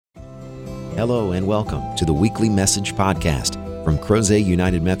Hello and welcome to the weekly message podcast from Crozet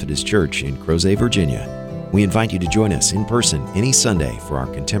United Methodist Church in Crozet, Virginia. We invite you to join us in person any Sunday for our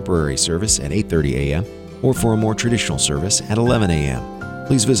contemporary service at 8:30 a.m. or for a more traditional service at 11 a.m.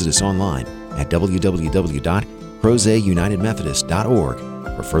 Please visit us online at www.crozetunitedmethodist.org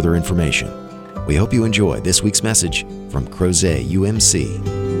for further information. We hope you enjoy this week's message from Crozet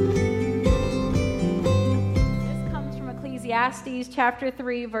UMC. This comes from Ecclesiastes chapter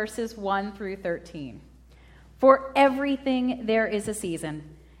 3, verses 1 through 13. For everything there is a season,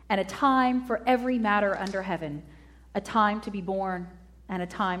 and a time for every matter under heaven, a time to be born and a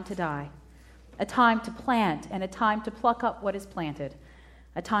time to die, a time to plant and a time to pluck up what is planted,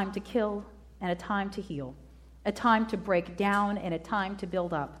 a time to kill and a time to heal, a time to break down and a time to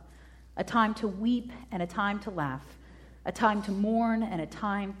build up, a time to weep and a time to laugh, a time to mourn and a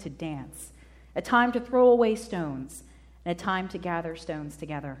time to dance, a time to throw away stones and a time to gather stones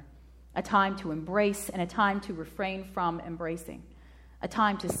together, a time to embrace and a time to refrain from embracing, a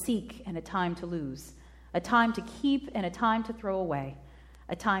time to seek and a time to lose, a time to keep and a time to throw away,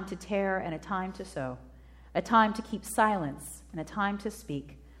 a time to tear and a time to sow, a time to keep silence and a time to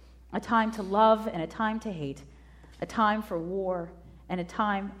speak, a time to love and a time to hate, a time for war and a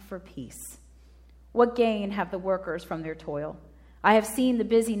time for peace. What gain have the workers from their toil? I have seen the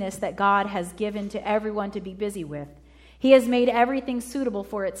busyness that God has given to everyone to be busy with. He has made everything suitable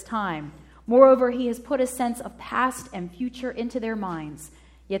for its time. Moreover, he has put a sense of past and future into their minds,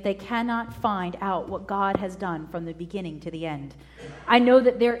 yet they cannot find out what God has done from the beginning to the end. I know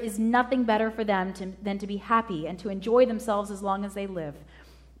that there is nothing better for them than to be happy and to enjoy themselves as long as they live.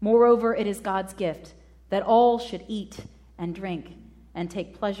 Moreover, it is God's gift that all should eat and drink and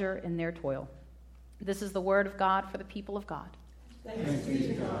take pleasure in their toil. This is the word of God for the people of God. Thanks be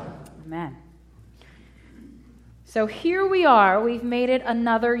to God. Amen. So here we are. We've made it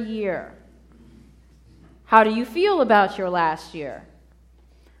another year. How do you feel about your last year?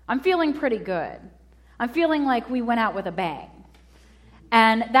 I'm feeling pretty good. I'm feeling like we went out with a bang.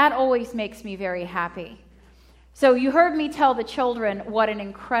 And that always makes me very happy. So you heard me tell the children what an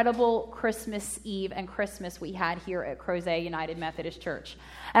incredible Christmas Eve and Christmas we had here at Crozet United Methodist Church.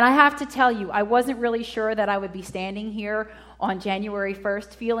 And I have to tell you, I wasn't really sure that I would be standing here on January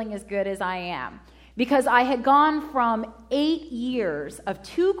 1st feeling as good as I am. Because I had gone from 8 years of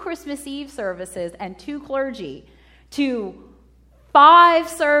 2 Christmas Eve services and 2 clergy to 5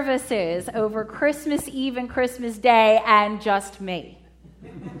 services over Christmas Eve and Christmas Day and just me.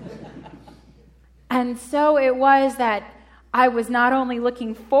 And so it was that I was not only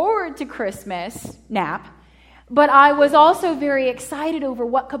looking forward to Christmas nap, but I was also very excited over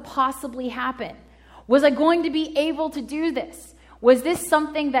what could possibly happen. Was I going to be able to do this? Was this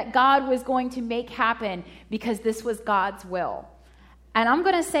something that God was going to make happen because this was God's will? And I'm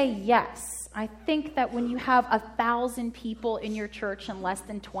going to say yes. I think that when you have 1,000 people in your church in less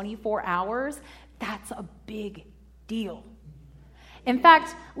than 24 hours, that's a big deal. In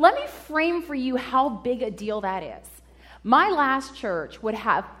fact, let me frame for you how big a deal that is. My last church would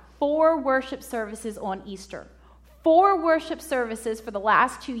have 4 worship services on Easter. 4 worship services for the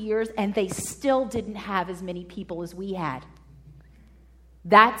last 2 years, and they still didn't have as many people as we had.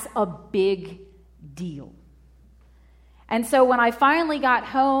 That's a big deal. And so when I finally got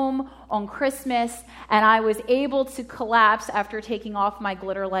home on Christmas and I was able to collapse after taking off my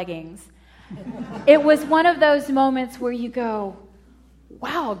glitter leggings, it was one of those moments where you go,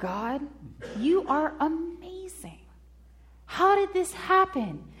 wow, God, you are amazing. How did this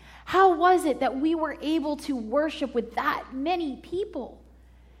happen? How was it that we were able to worship with that many people?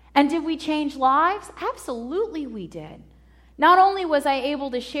 And did we change lives? Absolutely we did. Not only was I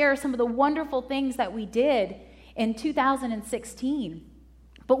able to share some of the wonderful things that we did in 2016,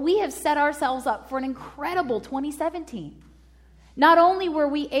 but we have set ourselves up for an incredible 2017. Not only were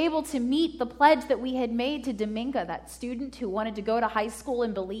we able to meet the pledge that we had made to Dominga, that student who wanted to go to high school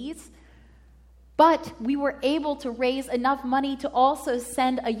in Belize, but we were able to raise enough money to also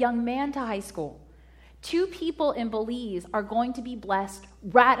send a young man to high school. 2 people in Belize are going to be blessed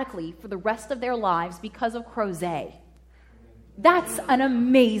radically for the rest of their lives because of Crozet. That's an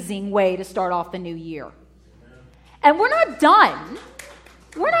amazing way to start off the new year. And we're not done.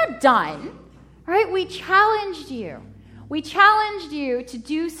 We're not done. All right? We challenged you. We challenged you to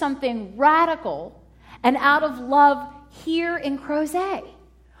do something radical and out of love here in Crozet.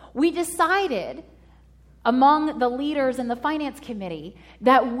 We decided among the leaders in the finance committee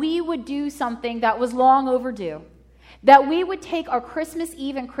that we would do something that was long overdue. That we would take our Christmas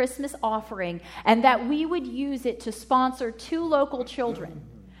Eve and Christmas offering and that we would use it to sponsor 2 local children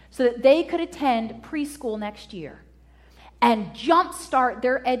so that they could attend preschool next year. and jumpstart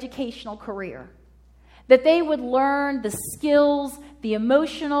their educational career. That they would learn the skills, the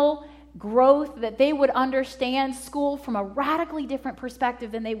emotional growth, that they would understand school from a radically different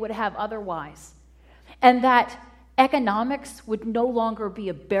perspective than they would have otherwise. And that economics would no longer be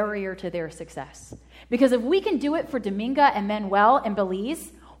a barrier to their success. Because if we can do it for Dominga and Manuel and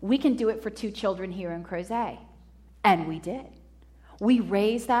Belize, we can do it for 2 children here in Crozet. And we did. We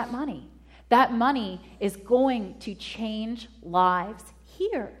raised that money. That money is going to change lives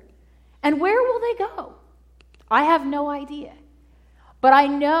here. And where will they go? I have no idea. But I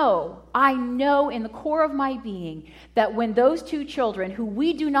know in the core of my being that when those 2 children, who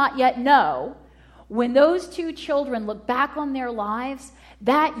we do not yet know, when those 2 children look back on their lives,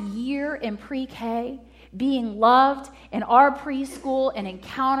 that year in pre-K, being loved in our preschool and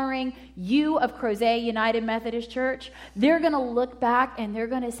encountering you of Crozet United Methodist Church, they're going to look back and they're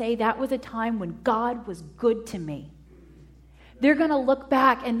going to say, that was a time when God was good to me. They're going to look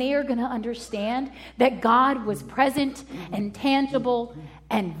back and they are going to understand that God was present and tangible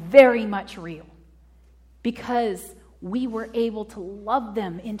and very much real, because we were able to love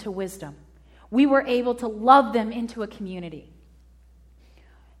them into wisdom. We were able to love them into a community.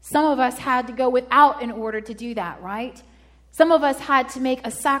 Some of us had to go without in order to do that, right? Some of us had to make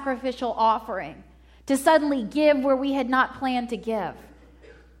a sacrificial offering to suddenly give where we had not planned to give.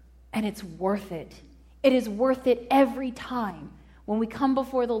 And it's worth it. It is worth it every time when we come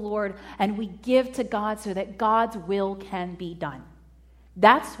before the Lord and we give to God so that God's will can be done.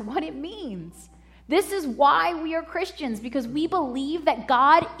 That's what it means. This is why we are Christians, because we believe that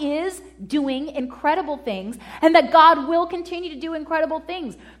God is doing incredible things and that God will continue to do incredible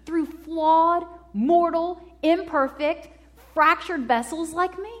things through flawed, mortal, imperfect, fractured vessels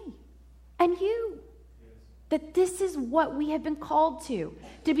like me and you. That this is what we have been called to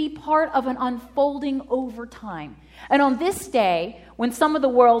be part of an unfolding over time. And on this day, when some of the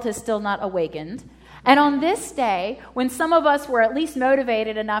world has still not awakened, and on this day, when some of us were at least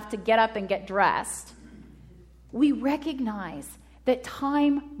motivated enough to get up and get dressed, we recognize that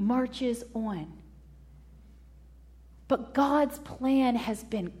time marches on. But God's plan has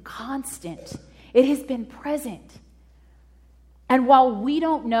been constant. It has been present. And while we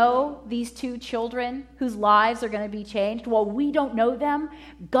don't know these 2 children whose lives are going to be changed, while we don't know them,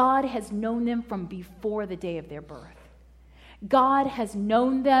 God has known them from before the day of their birth. God has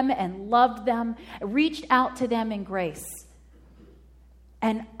known them and loved them, reached out to them in grace.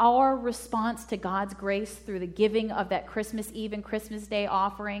 And our response to God's grace through the giving of that Christmas Eve and Christmas Day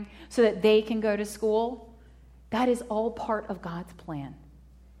offering so that they can go to school, that is all part of God's plan.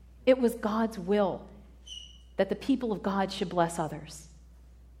 It was God's will that the people of God should bless others.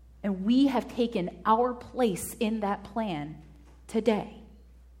 And we have taken our place in that plan today.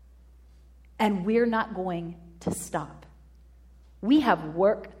 And we're not going to stop. We have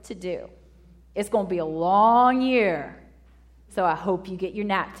work to do. It's going to be a long year, so I hope you get your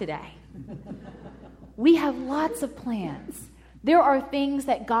nap today. We have lots of plans. There are things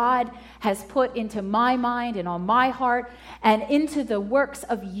that God has put into my mind and on my heart and into the works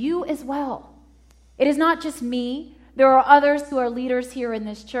of you as well. It is not just me. There are others who are leaders here in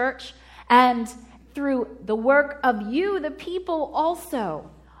this church, and through the work of you, the people also,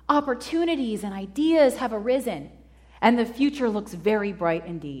 opportunities and ideas have arisen. And the future looks very bright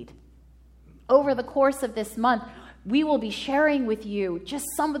indeed. Over the course of this month, we will be sharing with you just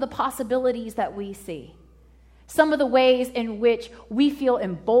some of the possibilities that we see. Some of the ways in which we feel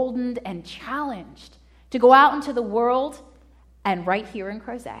emboldened and challenged to go out into the world and right here in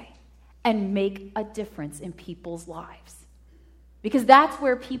Crozet and make a difference in people's lives. Because that's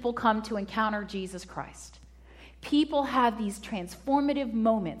where people come to encounter Jesus Christ. People have these transformative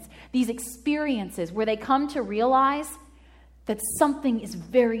moments, these experiences where they come to realize that something is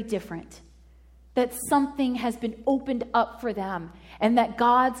very different, that something has been opened up for them, and that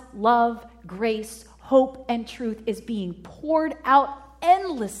God's love, grace, hope, and truth is being poured out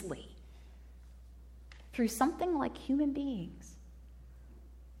endlessly through something like human beings.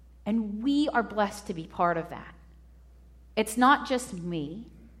 And we are blessed to be part of that. It's not just me.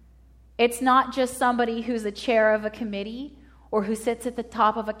 It's not just somebody who's the chair of a committee or who sits at the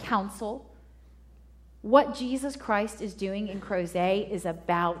top of a council. What Jesus Christ is doing in Crozet is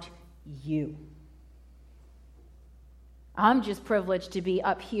about you. I'm just privileged to be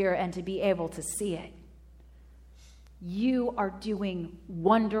up here and to be able to see it. You are doing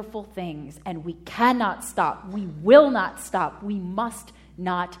wonderful things, and we cannot stop. We will not stop. We must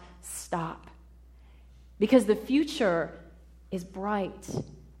not stop. Because the future is bright.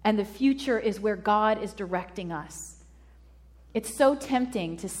 And the future is where God is directing us. It's so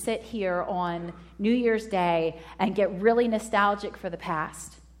tempting to sit here on New Year's Day and get really nostalgic for the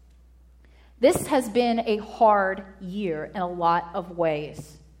past. This has been a hard year in a lot of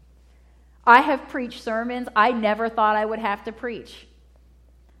ways. I have preached sermons I never thought I would have to preach.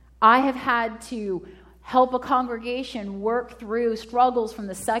 I have had to help a congregation work through struggles from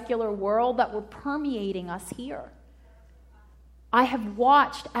the secular world that were permeating us here. I have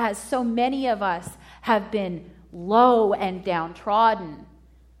watched as so many of us have been low and downtrodden.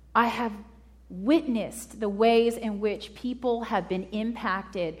 I have witnessed the ways in which people have been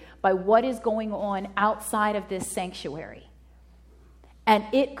impacted by what is going on outside of this sanctuary. And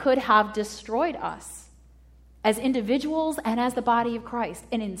it could have destroyed us as individuals and as the body of Christ.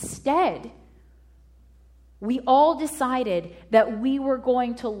 And instead, we all decided that we were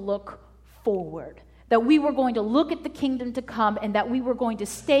going to look forward, that we were going to look at the kingdom to come, and that we were going to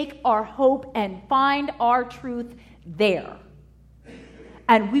stake our hope and find our truth there.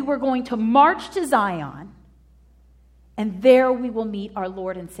 And we were going to march to Zion, and there we will meet our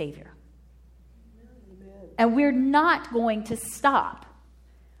Lord and Savior. And we're not going to stop.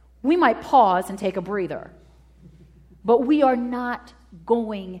 We might pause and take a breather, but we are not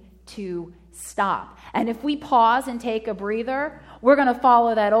going to stop. And if we pause and take a breather, we're going to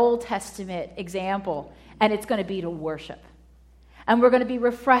follow that Old Testament example, and it's going to be to worship. And we're going to be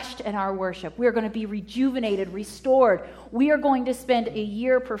refreshed in our worship. We're going to be rejuvenated, restored. We are going to spend a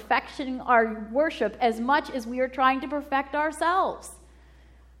year perfecting our worship as much as we are trying to perfect ourselves.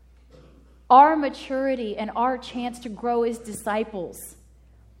 Our maturity and our chance to grow as disciples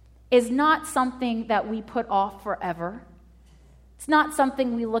is not something that we put off forever. It's not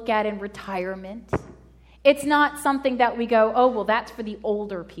something we look at in retirement. It's not something that we go, oh, well, that's for the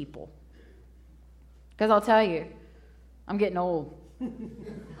older people. Because I'll tell you, I'm getting old.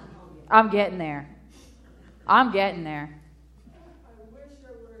 I'm getting there. I'm getting there.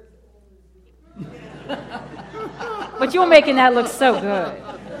 But you're making that look so good.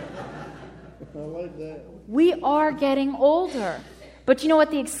 I like that. We are getting older. But you know what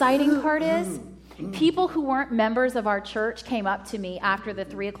the exciting part is? People who weren't members of our church came up to me after the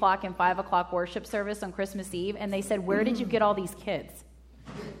 3 o'clock and 5 o'clock worship service on Christmas Eve, and they said, where did you get all these kids?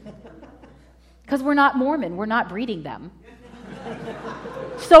 Because we're not Mormon. We're not breeding them.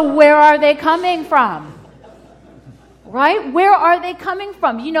 So where are they coming from? Right? Where are they coming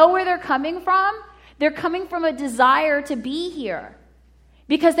from? You know where they're coming from? They're coming from a desire to be here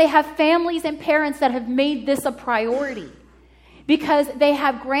because they have families and parents that have made this a priority. Because they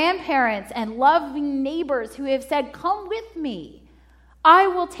have grandparents and loving neighbors who have said, come with me. I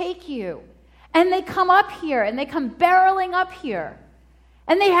will take you. And they come up here, and they come barreling up here.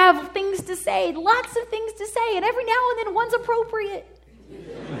 And they have things to say, lots of things to say, and every now and then one's appropriate.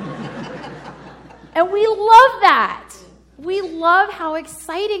 And we love that. We love how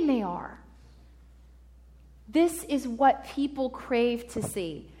exciting they are. This is what people crave to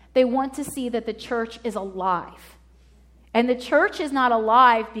see. They want to see that the church is alive. And the church is not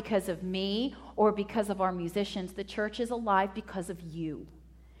alive because of me or because of our musicians. The church is alive because of you.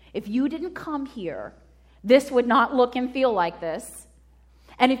 If you didn't come here, this would not look and feel like this.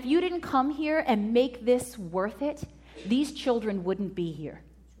 And if you didn't come here and make this worth it, these children wouldn't be here.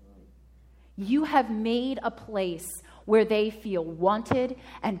 You have made a place where they feel wanted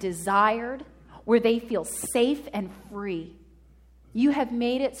and desired, where they feel safe and free. You have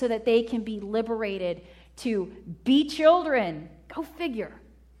made it so that they can be liberated to be children. Go figure.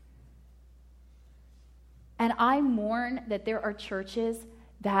 And I mourn that there are churches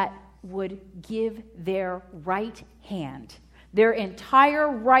that would give their right hand, their entire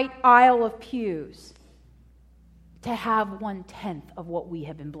right aisle of pews, to have 1/10 of what we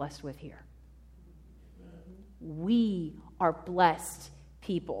have been blessed with here. We are blessed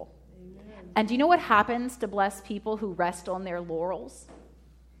people. Amen. And do you know what happens to blessed people who rest on their laurels?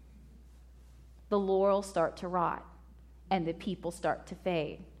 The laurels start to rot, and the people start to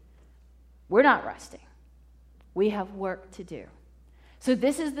fade. We're not resting. We have work to do. So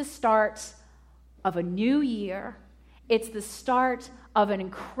this is the start of a new year. It's the start of an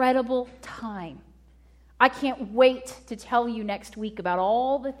incredible time. I can't wait to tell you next week about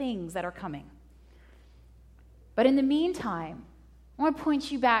all the things that are coming. But in the meantime, I want to point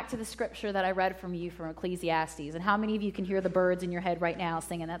you back to the scripture that I read from you from Ecclesiastes. And how many of you can hear the birds in your head right now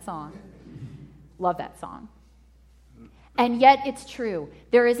singing that song? Love that song. And yet it's true.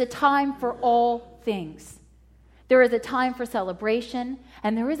 There is a time for all things. There is a time for celebration,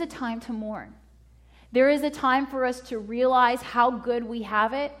 and there is a time to mourn. There is a time for us to realize how good we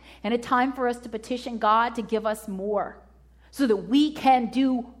have it, and a time for us to petition God to give us more so that we can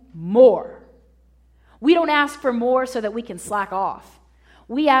do more. We don't ask for more so that we can slack off.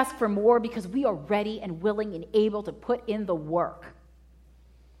 We ask for more because we are ready and willing and able to put in the work.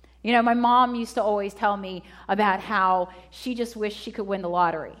 You know, my mom used to always tell me about how she just wished she could win the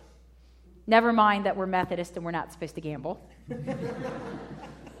lottery. Never mind that we're Methodist and we're not supposed to gamble.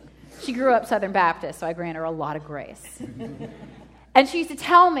 She grew up Southern Baptist, so I grant her a lot of grace. And she used to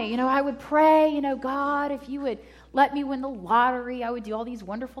tell me, you know, I would pray, God, if you would let me win the lottery, I would do all these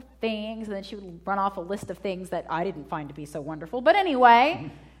wonderful things. And then she would run off a list of things that I didn't find to be so wonderful. But anyway,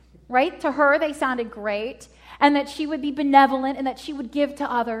 right, to her they sounded great. And that she would be benevolent and that she would give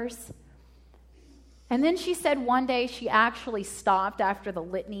to others. And then she said one day she actually stopped after the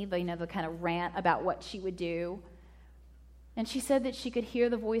litany, the kind of rant about what she would do. And she said that she could hear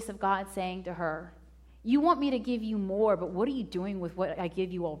the voice of God saying to her, you want me to give you more, but what are you doing with what I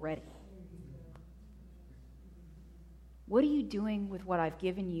give you already? What are you doing with what I've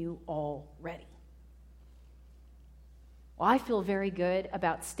given you already? Well, I feel very good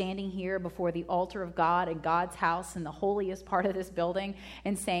about standing here before the altar of God in God's house in the holiest part of this building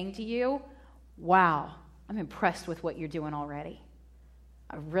and saying to you, wow, I'm impressed with what you're doing already.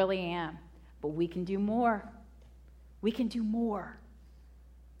 I really am. But we can do more. We can do more.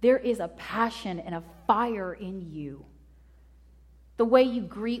 There is a passion and a fire in you. The way you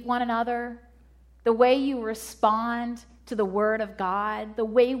greet one another, the way you respond to the Word of God, the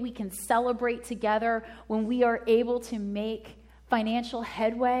way we can celebrate together when we are able to make financial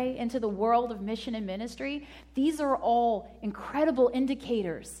headway into the world of mission and ministry, these are all incredible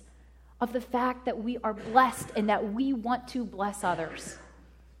indicators of the fact that we are blessed and that we want to bless others.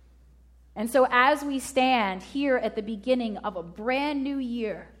 And so as we stand here at the beginning of a brand new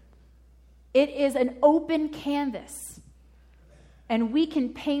year, it is an open canvas, and we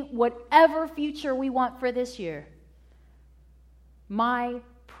can paint whatever future we want for this year. My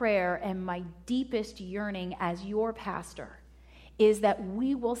prayer and my deepest yearning as your pastor is that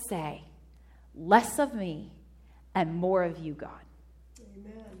we will say, less of me and more of you, God.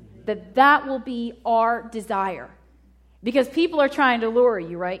 Amen. That will be our desire. Because people are trying to lure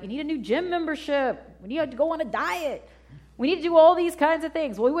you, right? You need a new gym membership. We need to go on a diet. We need to do all these kinds of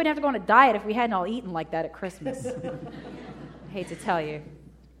things. Well, we wouldn't have to go on a diet if we hadn't all eaten like that at Christmas. I hate to tell you.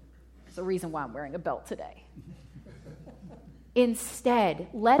 There's a reason why I'm wearing a belt today. Instead,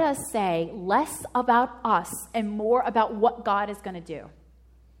 let us say less about us and more about what God is going to do.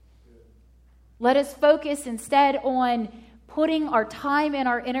 Let us focus instead on putting our time and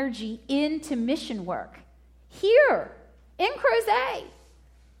our energy into mission work. Here, in Crozet,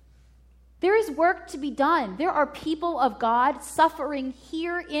 there is work to be done. There are people of God suffering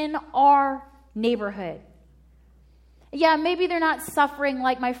here in our neighborhood. Yeah, maybe they're not suffering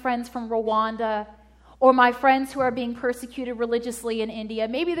like my friends from Rwanda or my friends who are being persecuted religiously in India.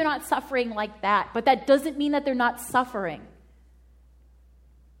 Maybe they're not suffering like that, but that doesn't mean that they're not suffering.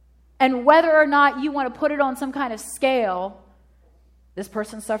 And whether or not you want to put it on some kind of scale, this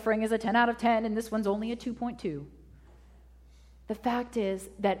person's suffering is a 10 out of 10 and this one's only a 2.2. The fact is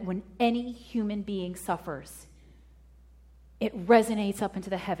that when any human being suffers, it resonates up into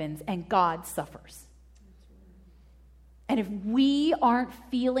the heavens and God suffers. And if we aren't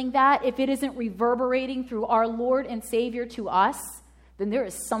feeling that, if it isn't reverberating through our Lord and Savior to us, then there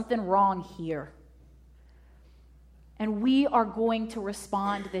is something wrong here. And we are going to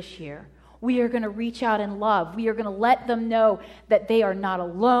respond this year. We are going to reach out in love. We are going to let them know that they are not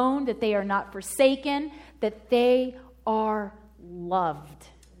alone, that they are not forsaken, that they are loved.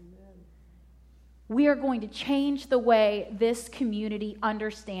 Amen. We are going to change the way this community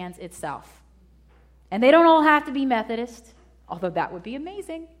understands itself. And they don't all have to be Methodist, although that would be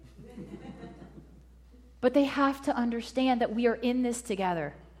amazing. But they have to understand that we are in this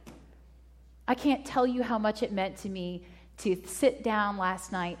together. I can't tell you how much it meant to me to sit down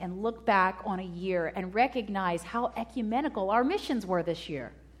last night and look back on a year and recognize how ecumenical our missions were this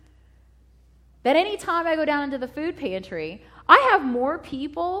year. That any time I go down into the food pantry, I have more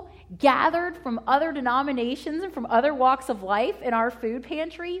people gathered from other denominations and from other walks of life in our food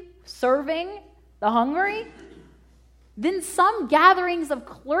pantry serving the hungry than some gatherings of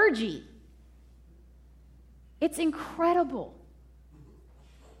clergy. It's incredible.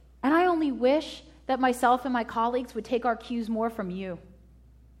 And I only wish that myself and my colleagues would take our cues more from you.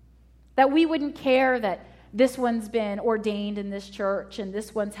 That we wouldn't care that this one's been ordained in this church and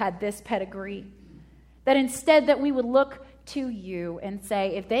this one's had this pedigree. That instead that we would look to you and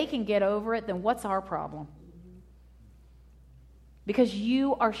say, if they can get over it, then what's our problem? Because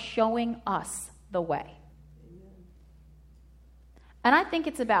you are showing us the way. And I think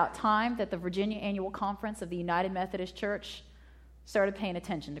it's about time that the Virginia Annual Conference of the United Methodist Church started paying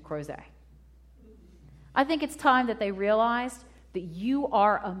attention to Crozet. I think it's time that they realized that you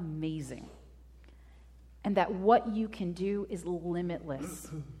are amazing and that what you can do is limitless.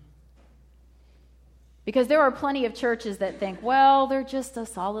 Because there are plenty of churches that think, well, they're just a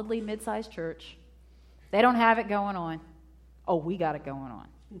solidly mid-sized church. They don't have it going on. Oh, we got it going on.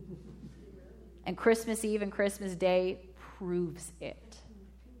 And Christmas Eve and Christmas Day proves it.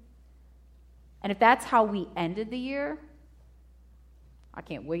 And if that's how we ended the year, I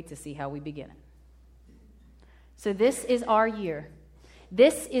can't wait to see how we begin it. So this is our year.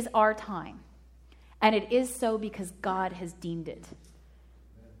 This is our time. And it is so because God has deemed it.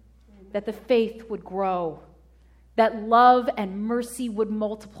 That the faith would grow, that love and mercy would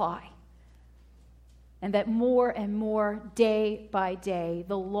multiply, and that more and more, day by day,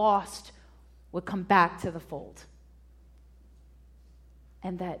 the lost would come back to the fold,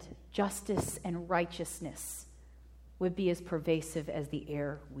 and that justice and righteousness would be as pervasive as the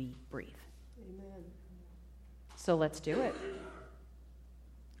air we breathe. Amen. So let's do it.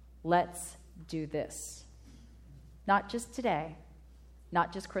 Let's do this. Not just today,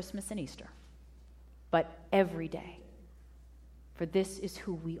 not just Christmas and Easter, but every day. For this is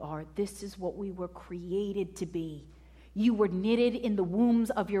who we are. This is what we were created to be. You were knitted in the wombs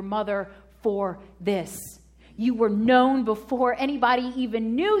of your mother for this. You were known before anybody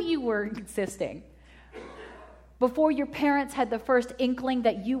even knew you were existing. Before your parents had the first inkling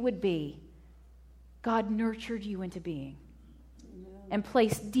that you would be, God nurtured you into being and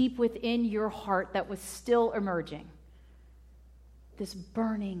placed deep within your heart that was still emerging this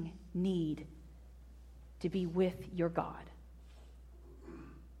burning need to be with your God.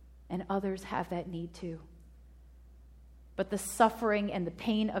 And others have that need too. But the suffering and the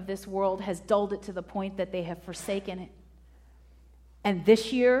pain of this world has dulled it to the point that they have forsaken it. And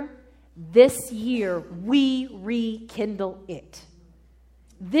this year, we rekindle it.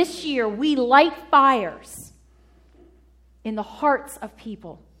 This year, we light fires in the hearts of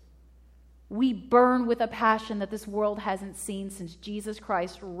people. We burn with a passion that this world hasn't seen since Jesus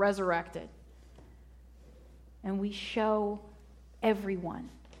Christ resurrected. And we show everyone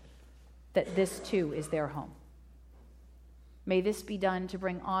that this too is their home. May this be done to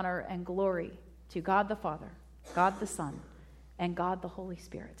bring honor and glory to God the Father, God the Son, and God the Holy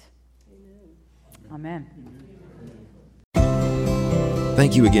Spirit. Amen.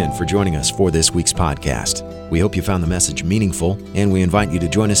 Thank you again for joining us for this week's podcast. We hope you found the message meaningful, and we invite you to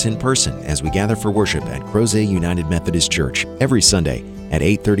join us in person as we gather for worship at Crozet United Methodist Church every Sunday at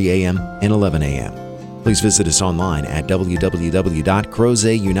 8:30 a.m. and 11 a.m. Please visit us online at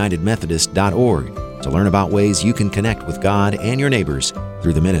www.crozetunitedmethodist.org to learn about ways you can connect with God and your neighbors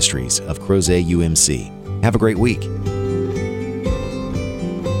through the ministries of Crozet UMC. Have a great week.